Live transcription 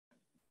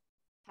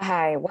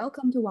Hi,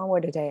 welcome to One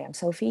Word a Day. I'm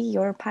Sophie,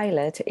 your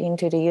pilot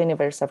into the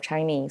universe of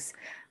Chinese.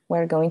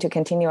 We're going to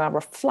continue our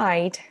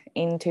flight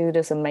into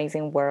this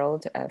amazing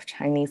world of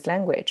Chinese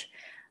language.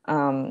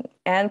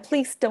 And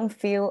please don't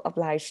feel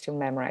obliged to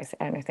memorize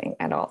anything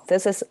at all.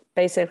 This is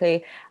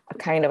basically a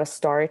kind of a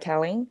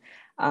storytelling,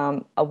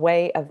 a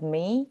way of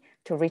me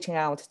to reaching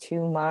out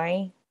to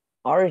my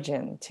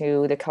origin,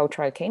 to the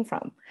culture I came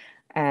from.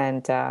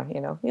 And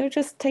you're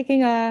just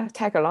taking a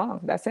tag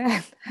along. That's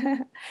it.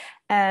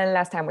 And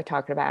last time we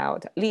talked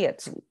about 列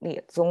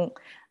宗.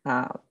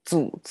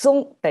 祖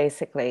宗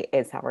basically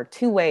is our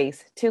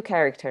two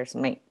characters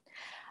made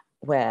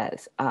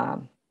with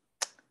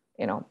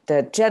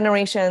the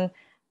generation,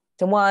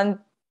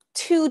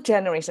 two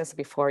generations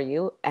before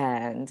you,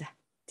 and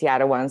the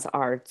other ones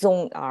are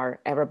宗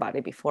are everybody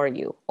before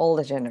you, all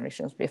the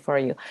generations before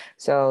you.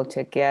 So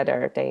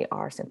together they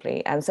are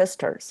simply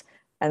ancestors.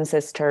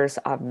 Ancestors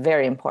are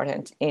very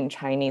important in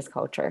Chinese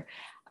culture.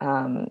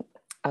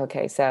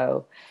 Okay,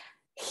 so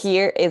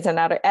here is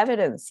another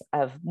evidence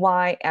of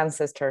why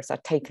ancestors are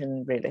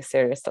taken really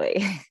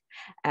seriously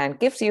and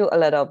gives you a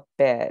little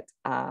bit,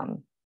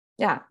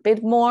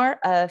 bit more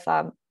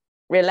of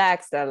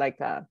relaxed,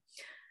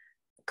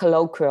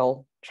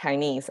 colloquial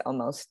Chinese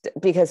almost,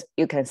 because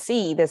you can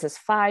see this is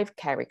 5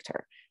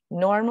 character.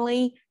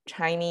 Normally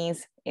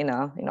Chinese,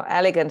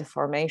 elegant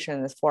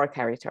formation is 4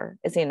 character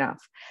is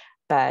enough.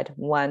 But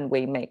when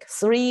we make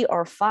 3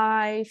 or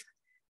 5,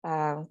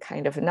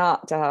 kind of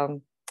not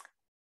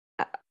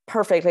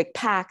perfectly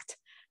packed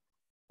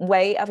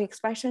way of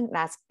expression,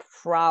 that's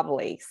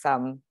probably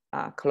some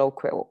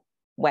colloquial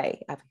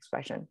way of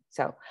expression.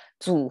 So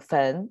祖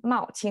坟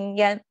冒青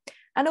烟.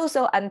 And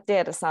also I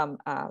did some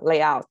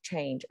layout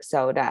change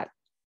so that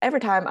every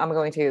time I'm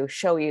going to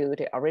show you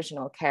the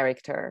original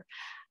character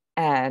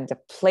and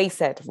place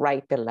it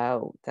right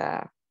below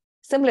the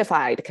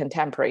simplified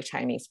contemporary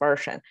Chinese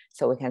version,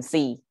 so we can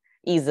see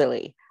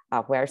easily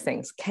where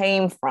things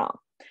came from.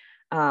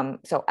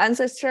 So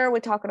ancestor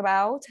we talked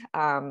about.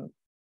 The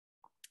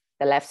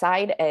left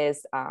side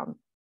is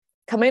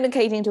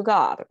communicating to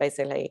God,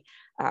 basically,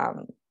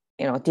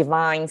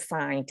 divine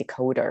sign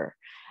decoder.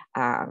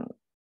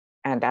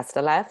 And that's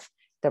the left.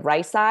 The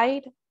right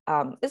side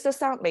is the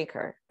sound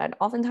maker. And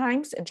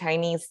oftentimes in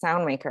Chinese,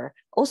 sound maker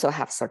also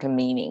have certain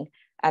meaning.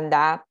 And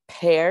that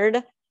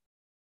paired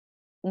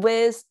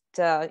with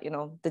the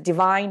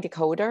divine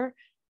decoder,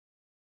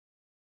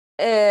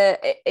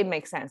 it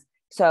makes sense.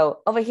 So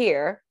over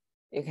here,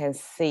 you can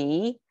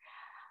see,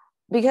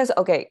 because,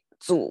 okay,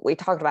 祖 we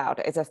talked about,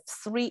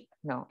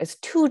 it's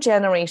 2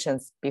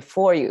 generations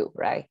before you,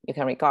 right? You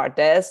can regard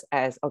this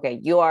as, okay,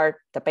 you are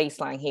the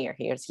baseline here,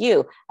 here's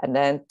you, and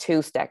then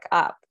 2 stack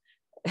up.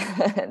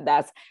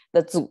 That's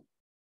the 祖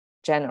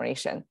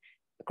generation,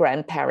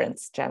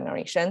 grandparents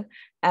generation.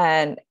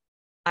 And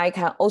I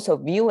can also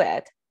view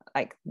it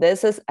like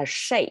this is a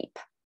shape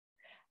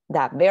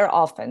that very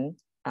often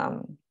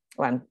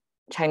when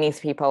Chinese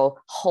people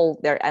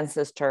hold their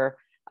ancestor,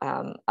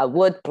 a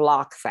wood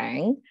block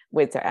thing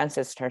with their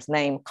ancestor's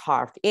name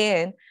carved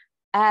in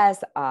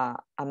as a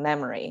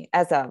memory,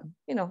 as a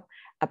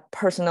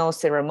personal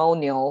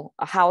ceremonial,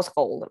 a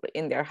household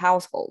in their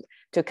household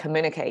to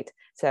communicate.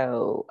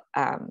 So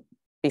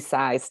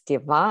besides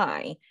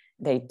divine,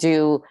 they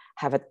do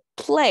have a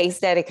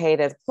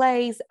dedicated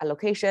place, a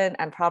location,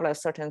 and probably a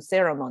certain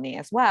ceremony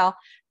as well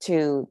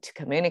to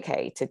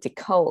communicate, to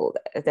decode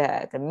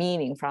the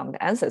meaning from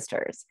the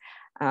ancestors.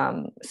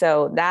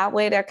 So that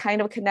way they're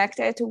kind of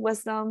connected to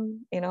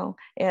wisdom,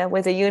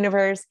 with the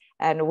universe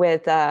and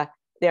with their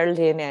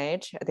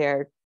lineage,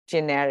 their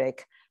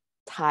genetic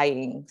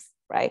tie-ins,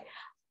 right?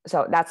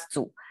 So that's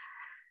祖.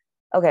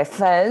 Okay,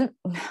 坟,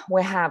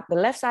 we have the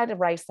left side and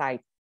right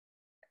side.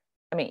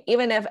 I mean,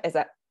 even if it's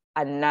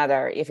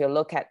if you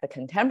look at the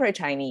contemporary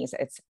Chinese,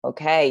 it's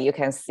okay. You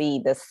can see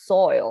the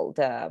soil,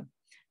 the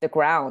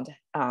ground.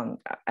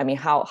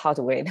 How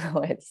do we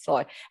know it's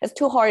soil? It's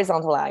 2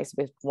 horizontal lines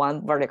with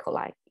 1 vertical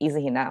line,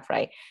 easy enough,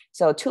 right?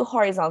 So 2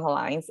 horizontal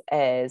lines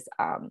is,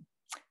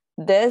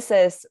 this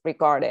is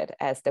regarded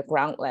as the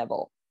ground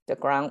level, the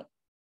ground,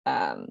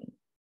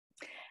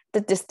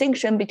 the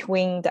distinction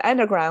between the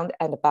underground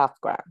and above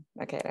ground.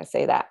 Okay, let's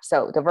say that.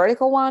 So the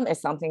vertical one is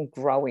something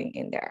growing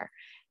in there.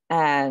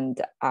 And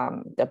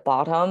the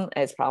bottom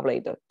is probably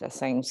the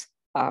things,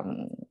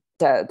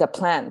 the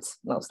plants,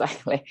 most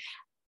likely,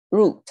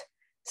 root.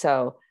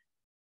 So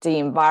the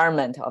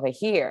environment over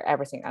here,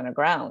 everything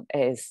underground,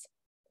 is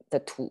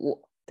the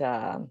土,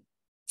 the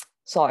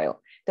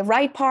soil. The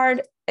right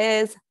part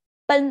is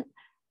奔,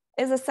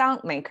 is a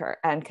sound maker,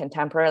 and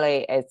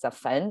contemporarily it's a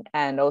坟,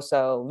 and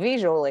also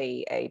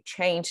visually a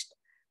changed,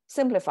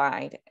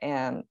 simplified,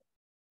 and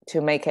to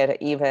make it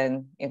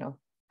even,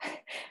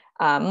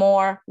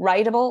 more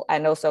writable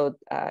and also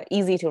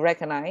easy to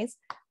recognize.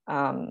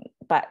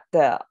 But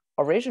the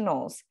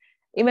originals,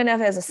 even if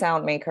it's a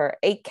sound maker,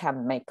 it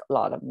can make a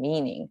lot of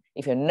meaning.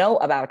 If you know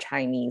about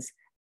Chinese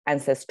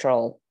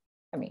ancestral,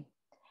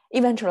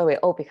 eventually we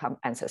all become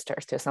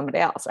ancestors to somebody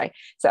else, right?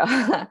 So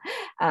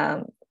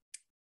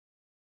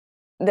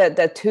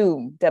the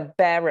tomb, the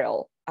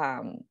burial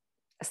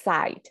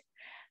side.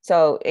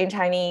 So in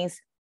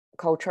Chinese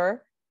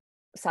culture,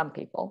 some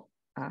people,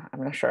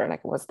 I'm not sure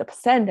like what's the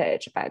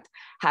percentage, but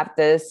have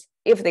this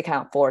if they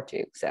can afford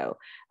to. So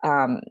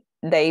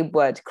they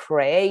would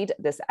create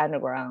this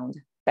underground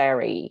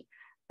bury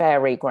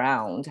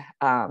ground,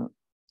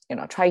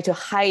 try to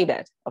hide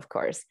it, of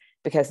course,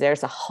 because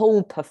there's a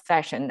whole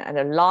profession and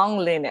a long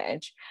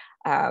lineage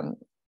and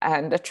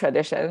the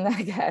tradition,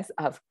 I guess,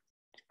 of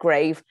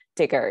grave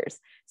diggers.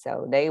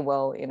 So they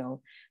will,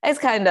 it's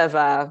kind of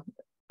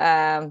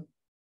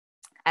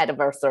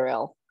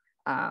adversarial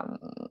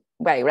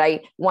way,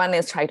 right? One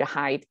is try to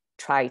hide,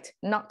 try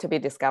not to be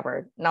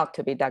discovered, not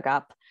to be dug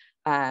up,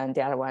 and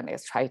the other one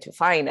is try to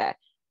find it.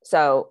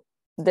 So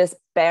this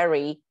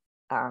bury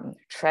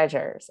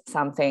treasures,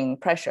 something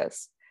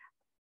precious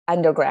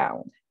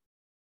underground.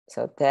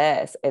 So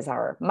this is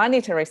our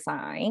monetary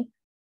sign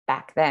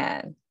back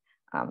then.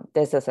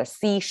 This is a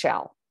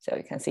seashell. So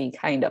you can see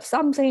kind of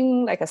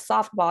something like a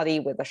soft body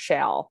with a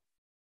shell.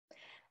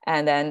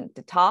 And then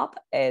the top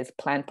is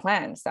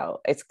plant.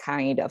 So it's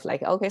kind of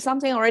like, okay,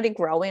 something already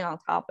growing on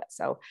top.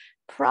 So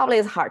probably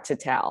it's hard to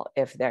tell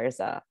if there's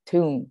a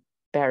tomb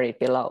buried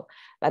below,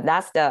 but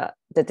that's the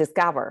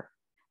discover,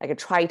 like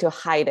try to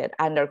hide it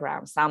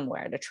underground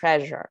somewhere, the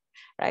treasure,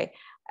 right?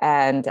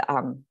 And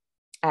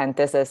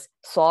this is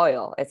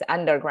soil, it's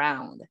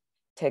underground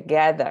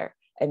together.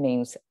 It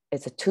means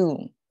it's a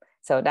tomb.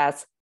 So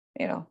that's,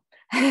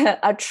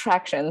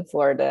 attraction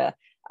for the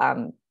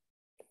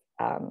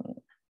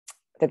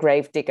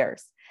grave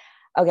diggers.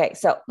 Okay,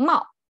 so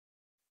Mao,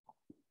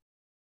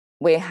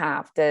 we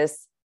have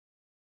this,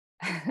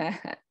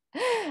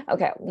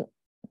 okay,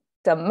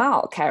 the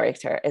Mao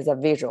character is a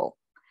visual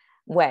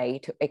way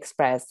to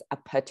express a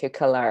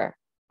particular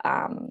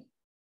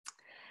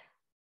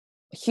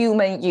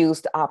human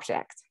used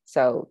object.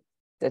 So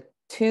the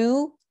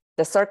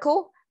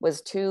circle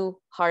with two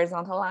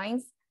horizontal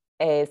lines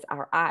is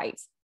our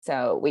eyes.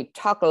 So we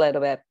talk a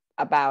little bit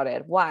about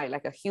it. Why?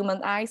 Like a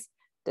human eyes,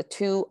 the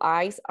two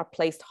eyes are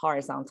placed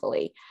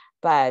horizontally,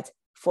 but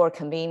for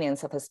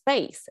convenience of a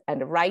space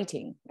and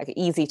writing, like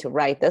easy to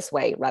write this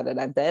way rather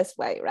than this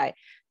way, right?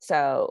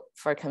 So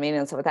for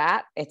convenience of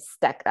that, it's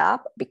stacked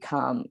up,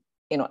 become,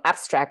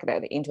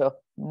 abstracted into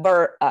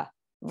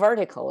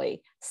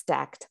vertically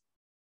stacked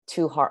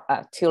two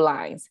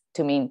lines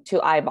to mean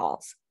two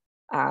eyeballs.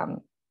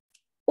 The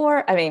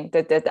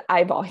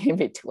eyeball in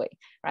between,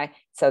 right?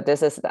 So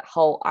this is the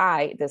whole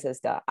eye, this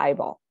is the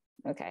eyeball,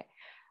 okay?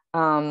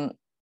 And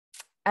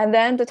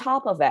then the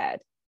top of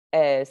it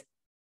is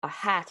a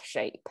hat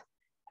shape.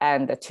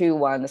 And the two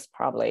ones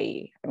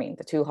probably,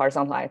 the two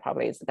horizontal lines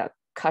probably is the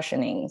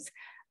cushionings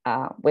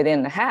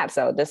within the hat.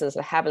 So this is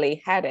a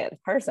heavily headed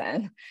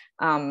person.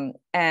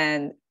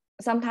 And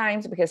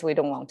sometimes because we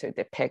don't want to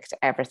depict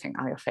everything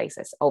on your face,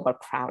 it's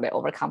overcrowded,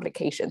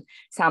 overcomplication.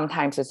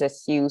 Sometimes it's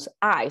just use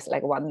eyes,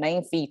 like one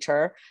main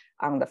feature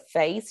on the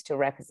face to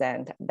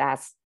represent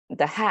that's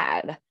the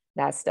head,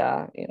 that's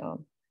the,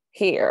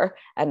 here.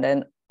 And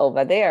then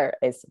over there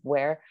is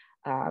where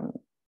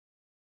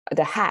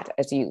the hat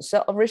is used.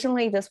 So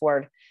originally this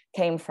word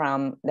came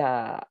from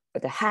the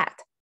hat.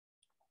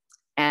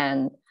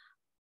 And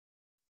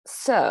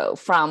so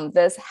from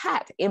this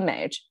hat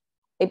image,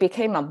 it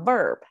became a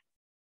verb.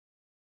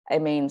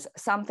 It means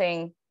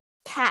something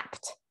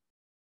capped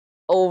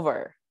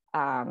over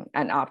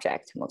an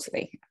object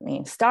mostly.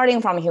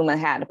 Starting from human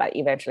head, but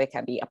eventually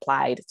can be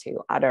applied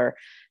to other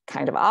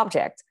kind of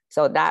objects.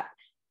 So that,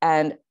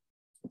 and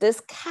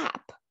this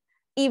cap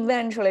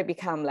eventually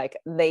become like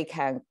they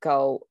can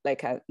go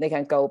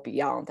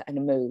beyond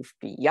and move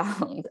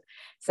beyond.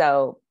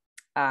 So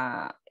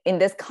in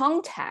this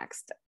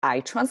context, I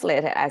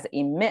translate it as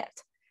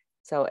emit.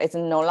 So it's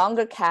no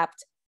longer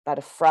capped,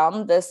 but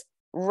from this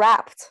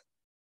wrapped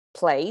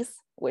place,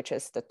 which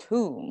is the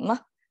tomb,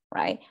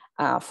 right?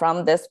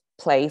 From this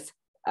place,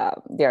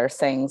 there are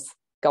things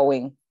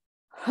going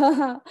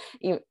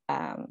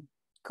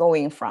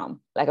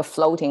from, like a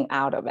floating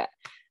out of it.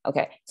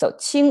 Okay, so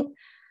qing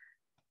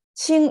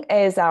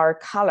is our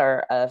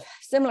color of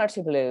similar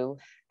to blue,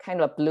 kind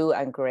of a blue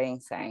and green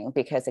thing,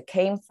 because it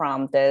came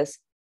from this.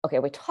 Okay,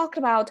 we talked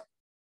about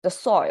the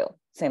soil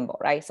symbol,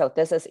 right? So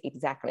this is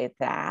exactly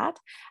that.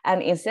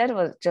 And instead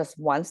of just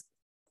one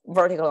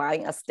vertical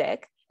line, a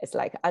stick, it's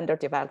like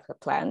underdeveloped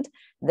plant.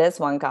 This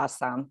one got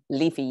some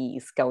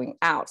leafies going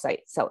out.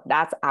 So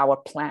that's our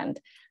plant,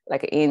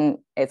 like in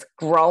its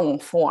grown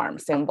form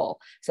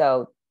symbol.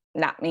 So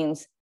that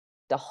means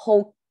the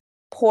whole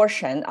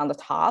portion on the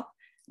top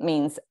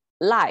means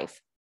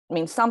life,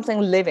 means something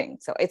living.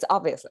 So it's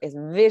obvious, it's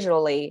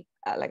visually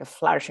like a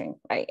flourishing,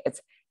 right?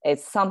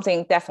 It's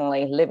something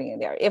definitely living in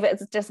there. If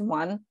it's just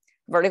one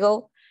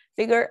vertical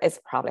figure, it's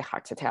probably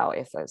hard to tell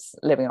if it's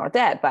living or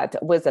dead, but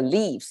with the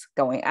leaves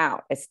going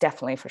out, it's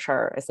definitely for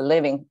sure, it's a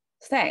living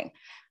thing.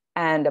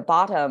 And the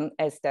bottom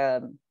is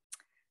the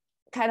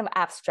kind of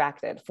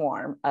abstracted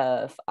form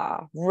of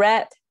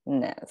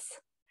redness.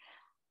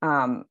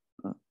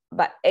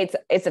 But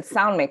it's a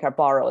sound maker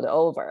borrowed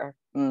over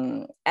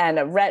and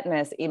a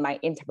redness in my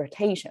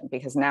interpretation,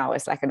 because now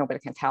it's like nobody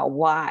can tell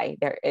why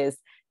there is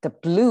the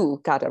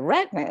blue got a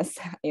redness,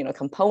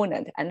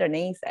 component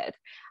underneath it.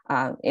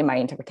 In my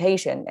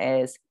interpretation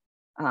is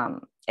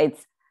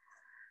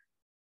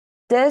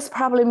this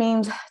probably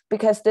means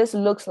because this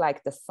looks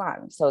like the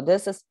sun. So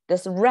this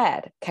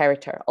red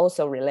character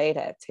also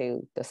related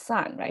to the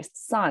sun, right?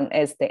 Sun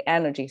is the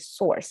energy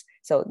source.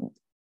 So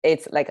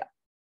it's like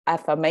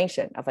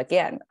affirmation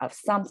of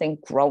something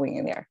growing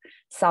in there,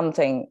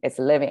 something is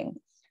living.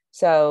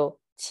 So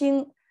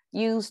qing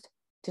used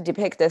to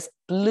depict this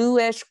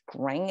bluish,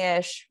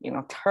 greenish,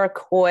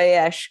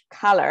 turquoise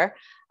color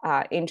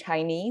in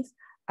Chinese,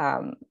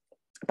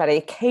 but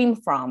it came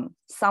from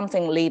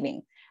something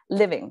living.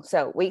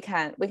 So we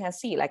can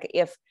see, like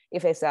if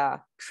it's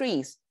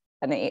trees,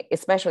 and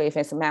especially if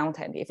it's a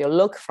mountain, if you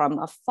look from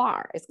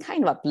afar, it's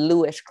kind of a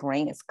bluish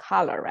greenish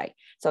color, right?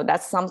 So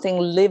that's something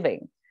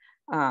living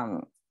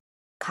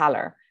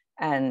color.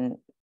 And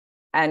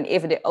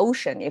if the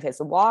ocean, if it's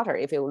water,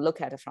 if you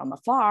look at it from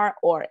afar,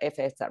 or if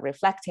it's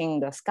reflecting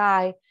the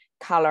sky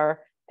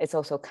color, it's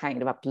also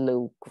kind of a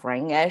blue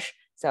greenish.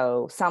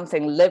 So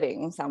something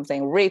living,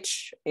 something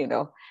rich,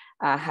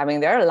 having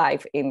their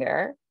life in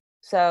there.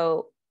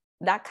 So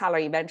that color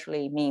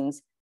eventually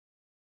means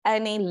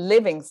any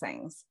living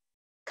things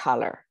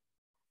color.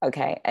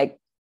 Okay,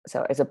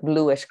 so it's a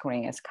bluish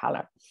greenish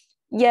color.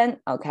 Yan,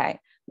 okay,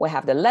 we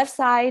have the left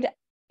side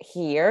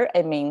here,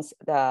 it means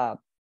the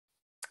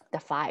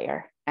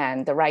fire,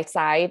 and the right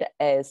side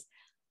is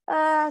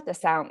the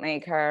sound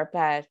maker,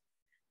 but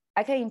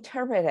I can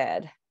interpret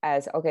it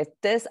as, okay,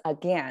 this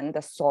again,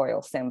 the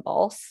soil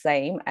symbol,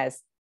 same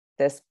as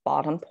this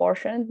bottom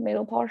portion,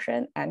 middle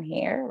portion, and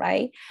here,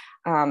 right?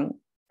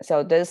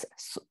 So this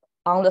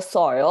on the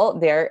soil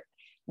there,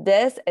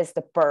 this is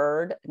the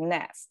bird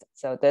nest.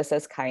 So this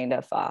is kind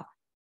of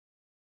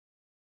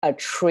a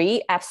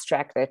tree,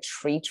 abstracted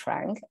tree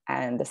trunk,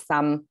 and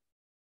some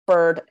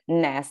bird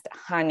nest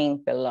hanging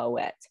below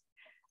it.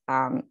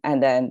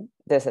 And then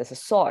this is a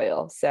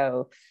soil.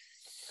 So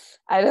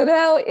I don't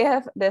know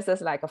if this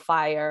is like a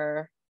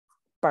fire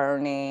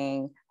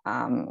burning,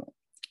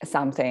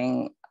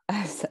 something,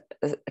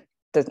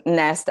 the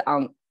nest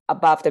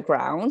above the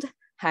ground,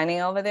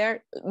 hanging over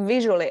there.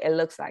 Visually, it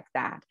looks like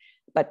that.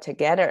 But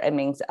together, it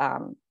means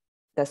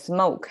the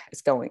smoke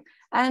is going.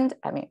 And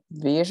I mean,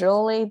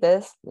 visually,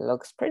 this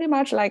looks pretty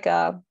much like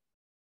a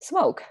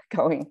smoke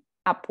going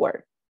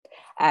upward.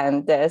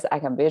 And this, I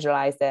can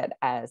visualize it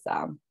as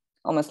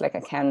almost like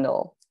a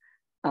candle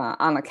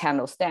on a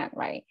candle stand,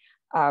 right?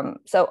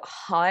 So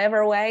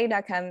however way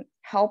that can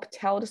help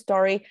tell the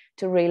story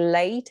to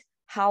relate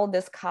how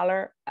this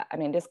color,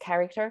 this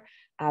character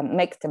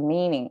makes the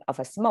meaning of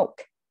a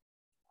smoke.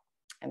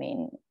 I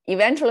mean,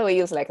 eventually we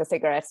use like a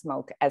cigarette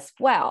smoke as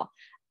well.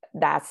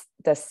 That's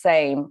the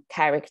same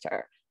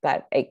character,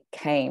 but it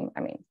came,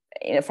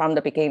 from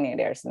the beginning,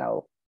 there's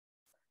no,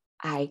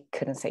 I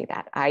couldn't say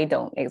that. I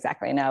don't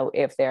exactly know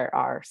if there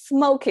are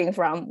smoking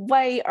from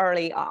way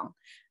early on.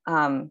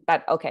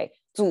 But okay,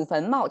 祖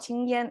坟冒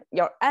青烟,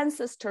 your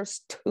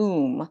ancestors'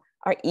 tomb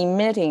are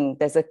emitting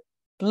this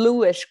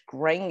bluish,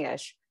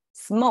 greenish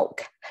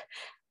smoke.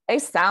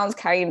 It sounds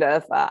kind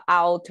of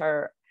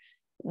outer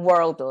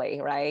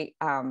worldly, right?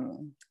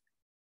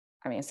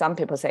 Some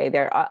people say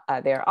there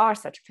are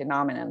such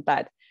phenomenon,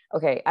 but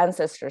okay,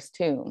 ancestors'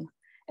 tomb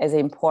is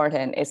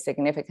important, is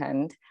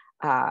significant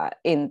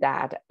in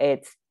that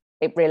it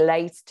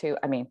relates to,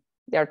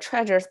 there are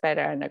treasures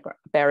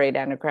buried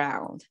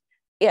underground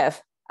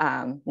if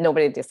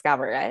nobody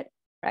discovered it,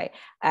 right?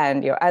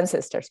 And your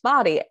ancestor's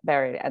body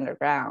buried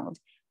underground,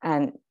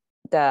 and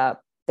the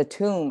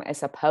tomb is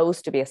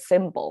supposed to be a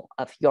symbol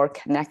of your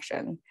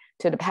connection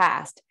to the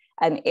past.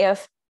 And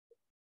if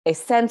it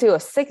sends you a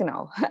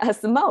signal, a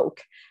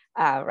smoke,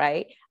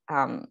 right?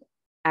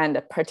 And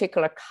a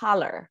particular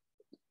color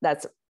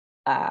that's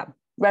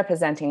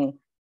representing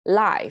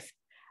life,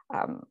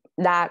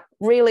 that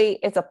really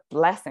is a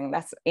blessing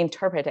that's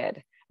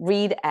interpreted,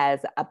 read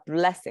as a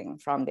blessing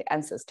from the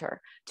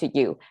ancestor to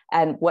you.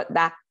 And what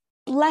that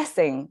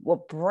blessing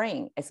will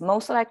bring is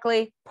most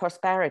likely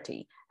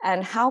prosperity.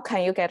 And how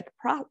can you get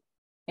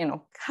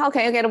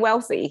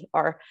wealthy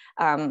or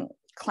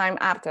climb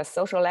up the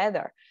social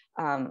ladder?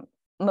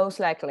 Most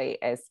likely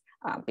is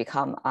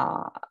become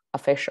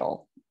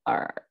official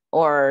or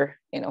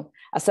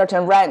a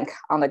certain rank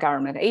on the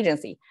government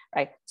agency,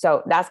 right?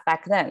 So that's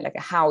back then, like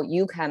how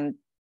you can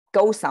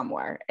go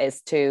somewhere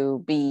is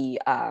to be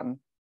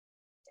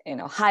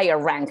higher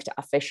ranked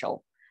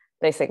official.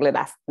 Basically,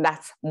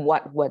 that's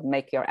what would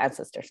make your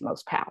ancestors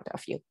most proud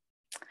of you.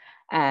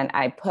 And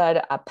I put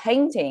a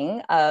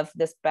painting of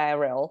this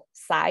burial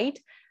site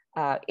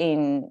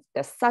in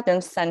the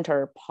southern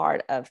center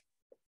part of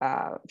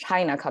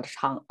China called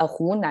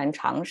Hunan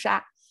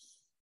Changsha.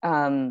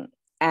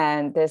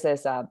 And this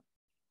is a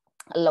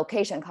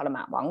location called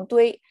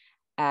Wangdui.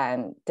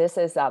 And this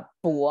is a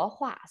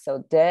Bohua.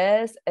 So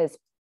this is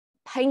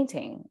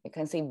painting. You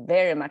can see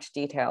very much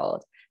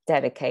detailed,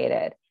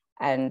 dedicated,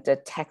 and the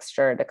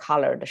texture, the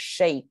color, the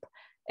shape,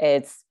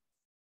 it's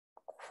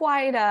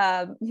quite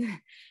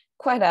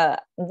a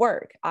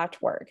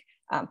artwork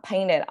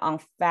painted on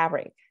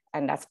fabric,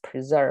 and that's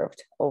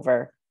preserved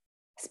over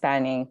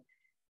spanning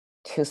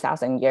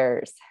 2,000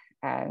 years.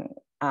 And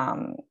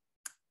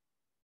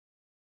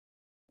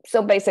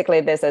so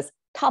basically this is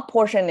top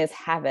portion is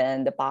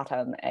heaven, the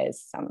bottom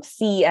is some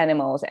sea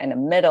animals, and the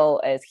middle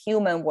is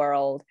human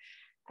world.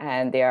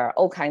 And there are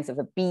all kinds of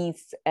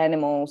beasts,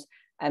 animals,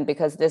 and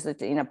because this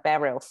is in a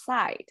burial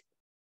site,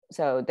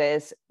 so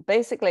this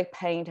basically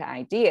paint an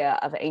idea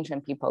of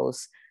ancient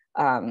people's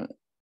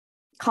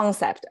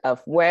concept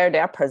of where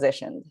they're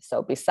positioned.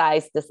 So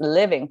besides this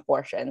living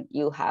portion,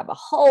 you have a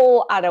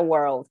whole other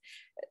world,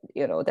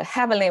 you know, the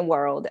heavenly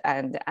world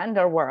and the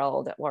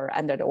underworld or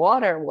under the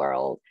water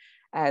world,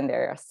 and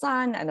there's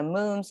sun and the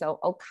moon. So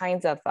all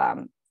kinds of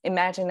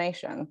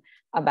imagination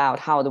about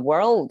how the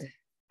world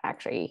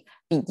actually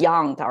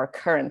beyond our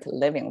current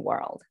living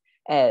world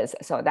is.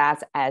 So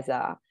that's as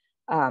a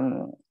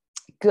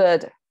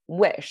good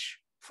wish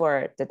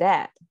for the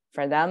dead,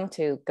 for them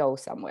to go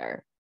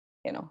somewhere,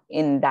 you know,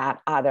 in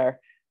that other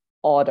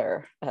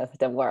order of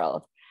the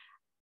world.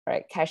 All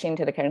right, cash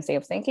into the currency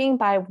of thinking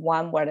by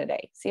one word a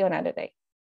day. See you another day.